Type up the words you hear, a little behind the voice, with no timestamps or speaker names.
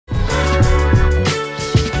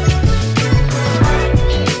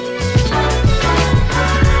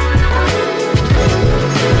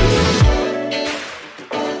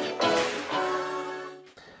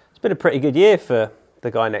been a pretty good year for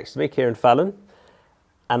the guy next to me, Cieren Fallon.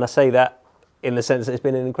 And I say that in the sense that it's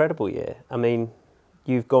been an incredible year. I mean,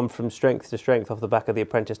 you've gone from strength to strength off the back of the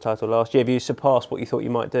apprentice title last year. Have you surpassed what you thought you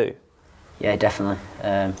might do? Yeah, definitely.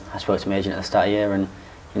 I spoke to my agent at the start of the year, and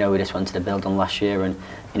we just wanted to build on last year, and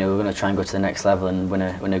we're going to try and go to the next level and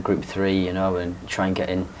win a Group 3, and try and get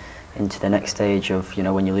into the next stage of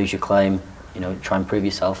when you lose your claim, try and prove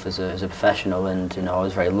yourself as a professional. And I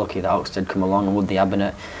was very lucky that Oxted come along and won the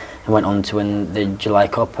Abinet and went on to win the July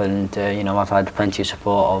Cup, and I've had plenty of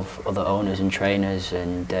support of other owners and trainers,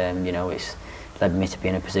 and it's led me to be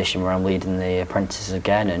in a position where I'm leading the apprentices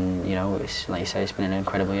again, and it's like you say, it's been an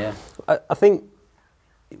incredible year. I think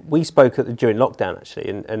we spoke during lockdown actually,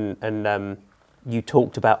 and you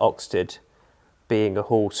talked about Oxted being a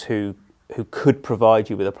horse who could provide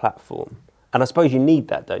you with a platform. And I suppose you need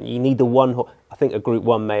that, don't you? You need the one horse. I think a Group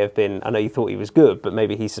 1 may have been, I know you thought he was good, but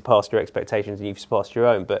maybe he surpassed your expectations and you've surpassed your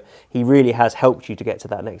own, but he really has helped you to get to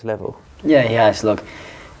that next level. Yeah, he has. Look,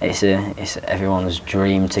 it's everyone's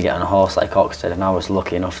dream to get on a horse like Oxted, and I was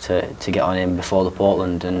lucky enough to get on him before the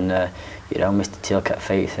Portland, and Mr. Teal kept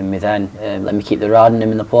faith in me then, let me keep the riding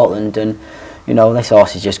him in the Portland, and this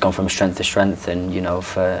horse has just gone from strength to strength, and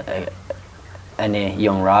for any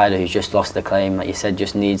young rider who's just lost the claim, like you said,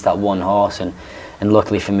 just needs that one horse, and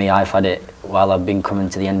luckily for me, I've had it while I've been coming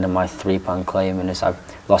to the end of my £3 claim, and as I've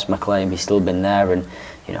lost my claim, he's still been there, and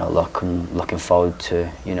look, I'm looking forward to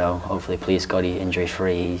hopefully, please God, he injury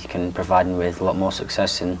free, he can provide me with a lot more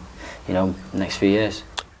success in the next few years.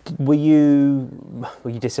 Were you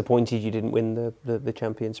disappointed you didn't win the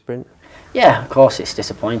champion sprint? Yeah, of course it's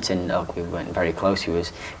disappointing. Look, we went very close. He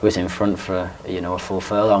was in front for a full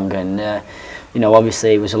furlong, and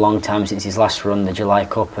obviously it was a long time since his last run, the July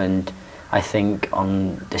Cup, and I think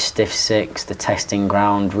on the stiff 6, the testing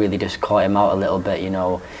ground really just caught him out a little bit.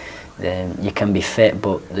 You can be fit,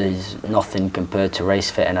 but there's nothing compared to race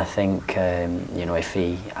fit, and I think if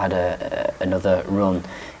he had another run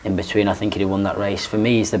in between, I think he'd have won that race. For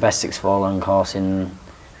me, he's the best 6 furlong horse in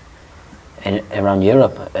around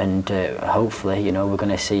Europe, and hopefully we're going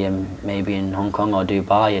to see him maybe in Hong Kong or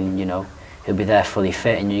Dubai, and he'll be there fully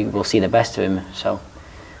fit, and you will see the best of him. So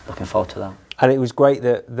looking forward to that. And it was great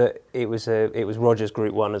that it was Roger's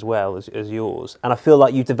Group 1 as well as yours, and I feel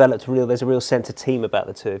like you've developed there's a real sense of team about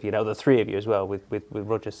the two of you, the three of you as well with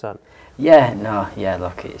Roger's son. Yeah,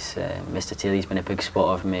 look, it's Mr. Teal, he's been a big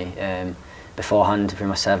supporter of me beforehand through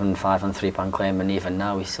my 7, 5 and £3 claim, and even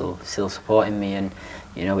now he's still supporting me, and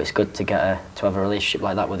it's good to have a relationship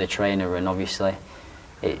like that with a trainer, and obviously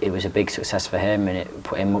it was a big success for him, and it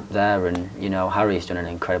put him up there, and Harry's done an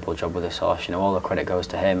incredible job with this horse. All the credit goes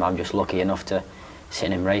to him. I'm just lucky enough to sit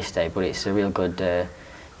in him race day, but it's a real good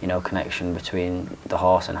connection between the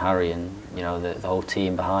horse and Harry, and the whole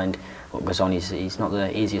team behind what goes on. He's not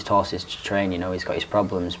the easiest horses to train, he's got his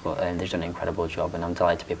problems, but they've done an incredible job, and I'm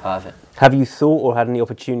delighted to be a part of it. Have you thought or had any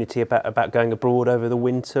opportunity about going abroad over the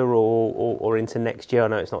winter or into next year? I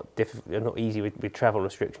know it's not easy with travel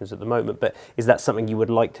restrictions at the moment, but is that something you would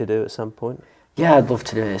like to do at some point? Yeah, I'd love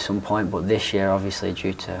to do it at some point, but this year, obviously,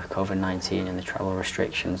 due to COVID-19 and the travel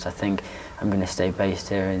restrictions, I think I'm going to stay based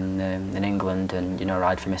here in England, and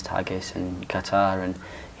ride for Mr. Haggis and Qatar, and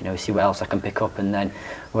see what else I can pick up, and then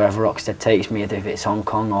wherever Oxted takes me, either if it's Hong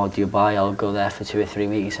Kong or Dubai, I'll go there for 2 or 3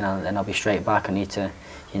 weeks, and then I'll be straight back. I need to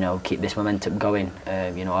keep this momentum going.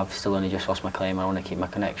 I've still only just lost my claim. I want to keep my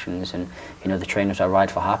connections, and the trainers I ride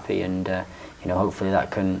for happy, and hopefully that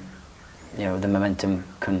can the momentum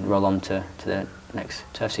can roll on to the next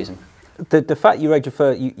turf season. The fact you rode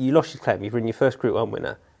you lost your claim, you've ridden your first Group 1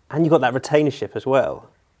 winner, and you got that retainership as well.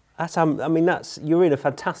 You're in a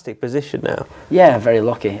fantastic position now. Yeah, very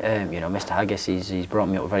lucky. Mr. Haggis, he's brought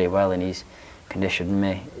me up very well, and he's conditioned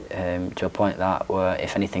me to a point that where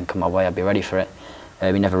if anything come my way, I'd be ready for it.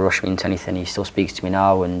 He never rushed me into anything. He still speaks to me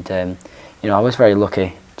now, and I was very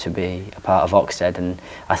lucky to be a part of Oxted, and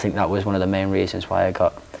I think that was one of the main reasons why I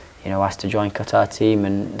got asked to join Qatar team,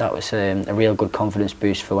 and that was a real good confidence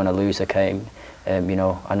boost for when a loser came. I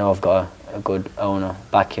know I've got a good owner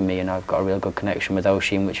backing me, and I've got a real good connection with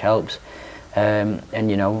Oisin, which helps. And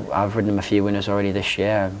I've ridden them a few winners already this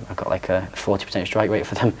year. I've got like a 40% strike rate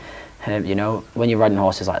for them. When you're riding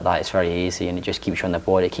horses like that, it's very easy, and it just keeps you on the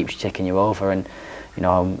board. It keeps you ticking you over, and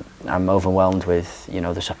I'm overwhelmed with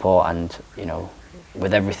the support, and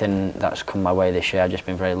with everything that's come my way this year. I've just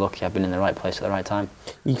been very lucky. I've been in the right place at the right time.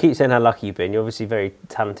 You keep saying how lucky you've been. You're obviously very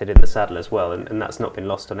talented in the saddle as well, and that's not been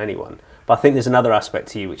lost on anyone. But I think there's another aspect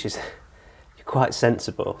to you, which is you're quite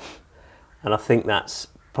sensible, and I think that's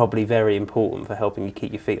probably very important for helping you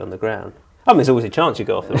keep your feet on the ground. I mean, there's always a chance you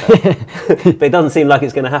go off the rails, but it doesn't seem like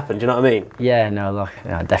it's going to happen. Do you know what I mean? Yeah, no, look,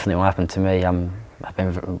 it definitely won't happen to me. I've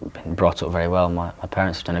been brought up very well. My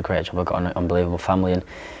parents have done a great job. I've got an unbelievable family, and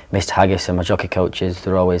Mr. Haggis and my jockey coaches,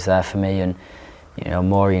 they're always there for me. And you know,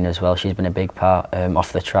 Maureen as well, she's been a big part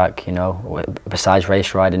off the track, you know, besides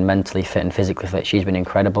race riding, mentally fit and physically fit, she's been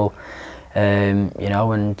incredible. You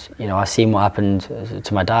know, and you know, I've seen what happened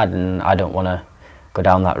to my dad, and I don't want to go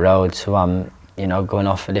down that road, so I'm, you know, going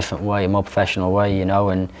off a different way, a more professional way, you know.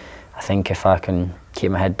 And I think if I can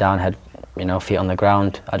keep my head down, you know, feet on the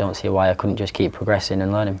ground, I don't see why I couldn't just keep progressing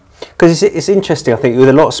and learning. Because it's interesting, I think, with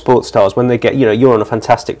a lot of sports stars, when they get, you know, you're on a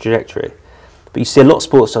fantastic trajectory, but you see a lot of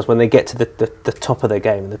sports stars, when they get to the top of their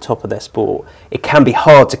game and the top of their sport, it can be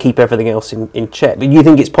hard to keep everything else in check. But you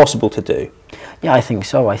think it's possible to do? Yeah, I think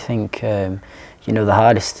so. I think, you know, the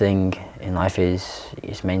hardest thing in life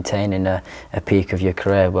is maintaining a peak of your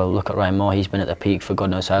career. Well, look at Ryan Moore, he's been at the peak for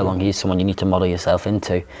God knows how long. He's someone you need to model yourself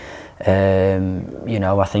into. You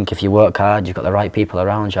know, I think if you work hard, you've got the right people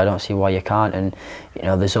around you, I don't see why you can't. And you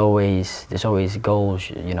know, there's always goals,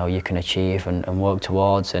 you know, you can achieve and work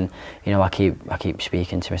towards. And you know, I keep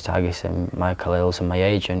speaking to Mr. Haggis and Michael Hills and my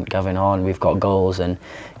agent Gavin Horn. We've got goals, and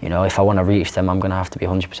you know, if I want to reach them, I'm going to have to be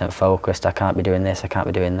 100% focused. I can't be doing this, I can't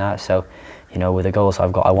be doing that. So you know, with the goals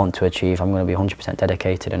I've got, I want to achieve, I'm going to be 100%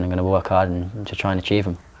 dedicated, and I'm going to work hard and to try and achieve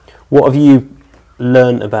them. What have you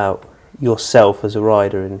learned about yourself as a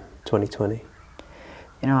rider in 2020?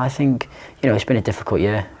 You know, I think, you know, it's been a difficult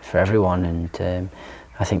year for everyone, and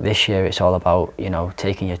I think this year it's all about, you know,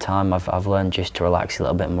 taking your time. I've learned just to relax a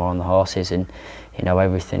little bit more on the horses, and you know,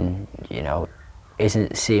 everything, you know,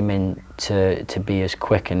 isn't seeming to be as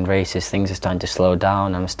quick in races. Things are starting to slow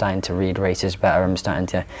down. I'm starting to read races better. I'm starting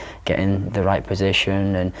to get in the right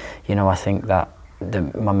position, and you know, I think that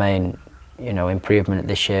my main, you know, improvement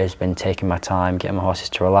this year has been taking my time, getting my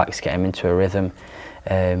horses to relax, getting them into a rhythm.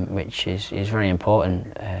 Which is very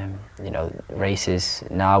important. You know, races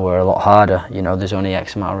now are a lot harder. You know, there's only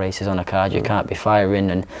X amount of races on a card. You can't be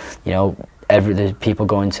firing, and you know, there's people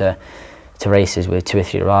going to races with 2 or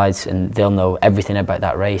 3 rides, and they'll know everything about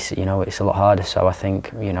that race. You know, it's a lot harder. So I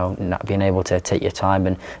think, you know, not being able to take your time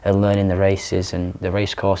and learning the races and the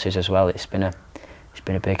race courses as well, it's been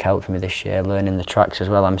a big help for me this year. Learning the tracks as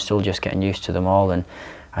well. I'm still just getting used to them all, and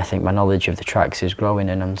I think my knowledge of the tracks is growing,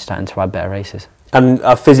 and I'm starting to ride better races. And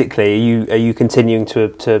physically, are you continuing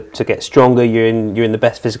to get stronger? You're in the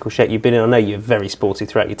best physical shape you've been in. I know you're very sporty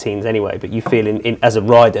throughout your teens anyway, but you feel as a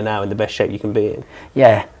rider now in the best shape you can be in.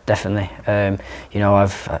 Yeah, definitely. You know,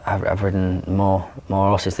 I've ridden more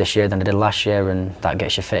horses this year than I did last year, and that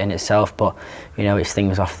gets you fit in itself. But you know, it's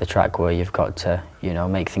things off the track where you've got to, you know,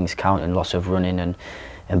 make things count, and lots of running and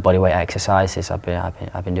bodyweight exercises. I've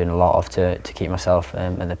been doing a lot of to keep myself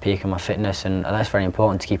at the peak of my fitness, and that's very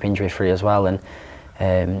important to keep injury free as well. And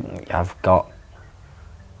I've got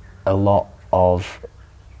a lot of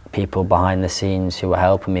people behind the scenes who are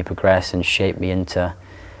helping me progress and shape me into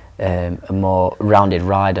a more rounded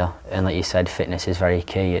rider. And like you said, fitness is very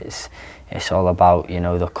key. It's all about, you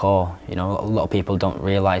know, the core. You know, a lot of people don't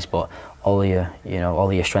realise, but all of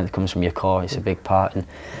your strength comes from your core. It's a big part, and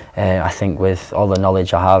I think with all the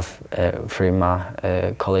knowledge I have through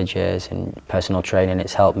my college years and personal training,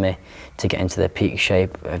 it's helped me to get into the peak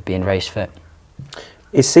shape of being race fit.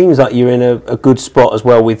 It seems like you're in a good spot as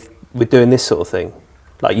well with doing this sort of thing.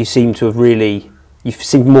 Like you seem to have you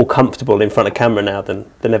seem more comfortable in front of camera now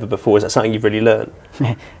than ever before. Is that something you've really learned?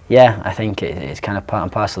 Yeah, I think it's kind of part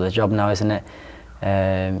and parcel of the job now, isn't it?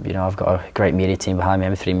 You know, I've got a great media team behind me,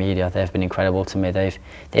 M3 Media. They've been incredible to me.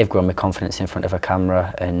 They've grown my confidence in front of a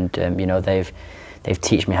camera, and you know, they've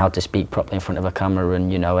taught me how to speak properly in front of a camera,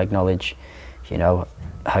 and you know, acknowledge, you know,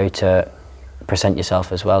 how to present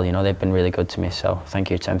yourself as well. You know, they've been really good to me. So thank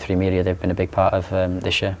you to M3 Media. They've been a big part of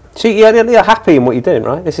this year. So you're happy in what you're doing,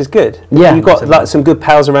 right? This is good. Yeah, you've got like some good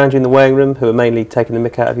pals around you in the weighing room who are mainly taking the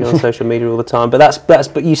mick out of you on social media all the time. But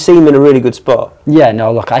but you seem in a really good spot. Yeah,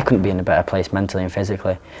 no, look, I couldn't be in a better place mentally and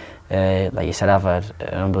physically. Like you said, I've had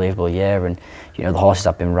an unbelievable year, and you know, the horses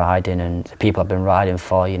I've been riding and the people I've been riding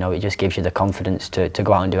for, you know, it just gives you the confidence to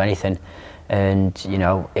go out and do anything. And you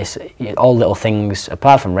know, it's all little things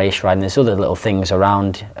apart from race riding. There's other little things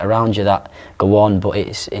around you that go on, but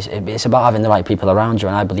it's about having the right people around you,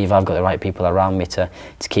 and I believe I've got the right people around me to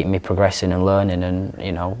keep me progressing and learning. And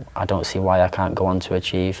you know, I don't see why I can't go on to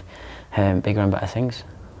achieve bigger and better things.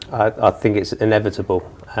 I think it's inevitable.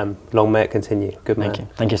 Long may it continue. Good man.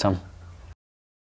 Thank you, Tom.